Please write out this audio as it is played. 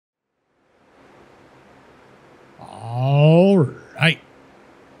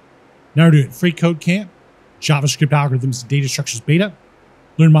Now we're doing freeCodeCamp, JavaScript algorithms and data structures beta.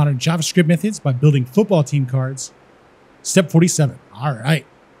 Learn modern JavaScript methods by building football team cards. Step 47. All right.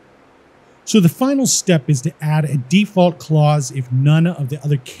 So the final step is to add a default clause if none of the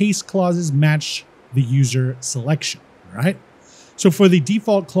other case clauses match the user selection. All right. So for the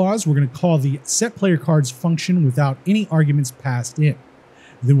default clause, we're going to call the setPlayerCards function without any arguments passed in.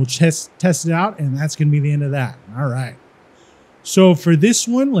 Then we'll test it out, and that's going to be the end of that. All right. So for this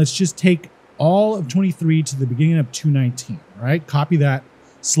one, let's just take all of 23 to the beginning of 219. All right. Copy that.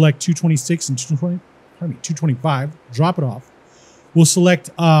 Select 226 and 225. Drop it off. We'll select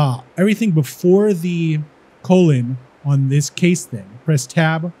everything before the colon on this case thing. Press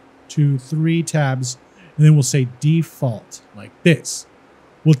tab, 2, 3 tabs, and then we'll say default like this.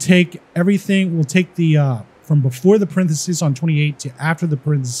 We'll take everything. We'll take the from before the parenthesis on 28 to after the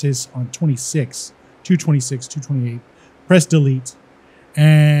parenthesis on 26, 226, 228. Press delete,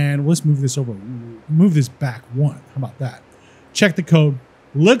 and let's move this over. Move this back 1. How about that? Check the code.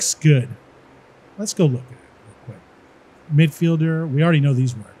 Looks good. Let's go look at it real quick. Midfielder. We already know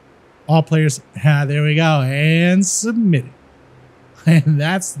these work. All players. There we go. And submitted. And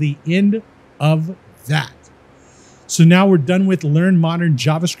that's the end of that. So now we're done with learn modern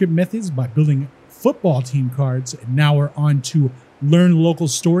JavaScript methods by building football team cards. And now we're on to learn local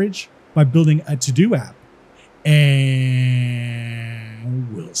storage by building a to-do app. And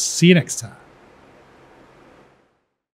we'll see you next time.